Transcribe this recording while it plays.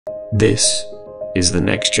This is the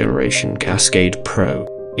next generation Cascade Pro.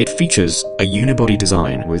 It features a unibody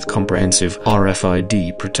design with comprehensive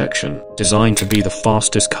RFID protection, designed to be the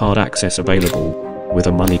fastest card access available, with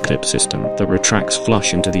a money clip system that retracts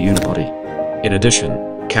flush into the unibody. In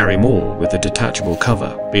addition, carry more with the detachable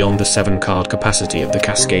cover beyond the 7-card capacity of the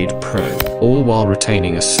Cascade Pro, all while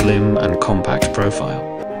retaining a slim and compact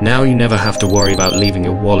profile. Now you never have to worry about leaving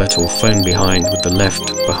your wallet or phone behind with the Left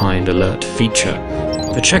Behind Alert feature.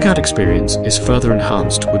 The checkout experience is further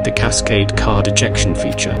enhanced with the Cascade card ejection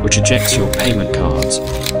feature, which ejects your payment cards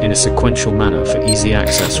in a sequential manner for easy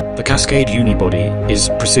access. The Cascade unibody is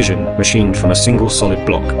precision machined from a single solid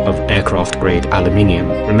block of aircraft-grade aluminium,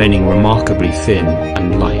 remaining remarkably thin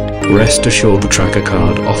and light. Rest assured, the tracker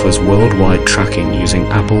card offers worldwide tracking using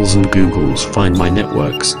Apple's and Google's Find My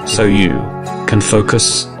networks, so you can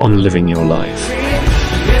focus on living your life.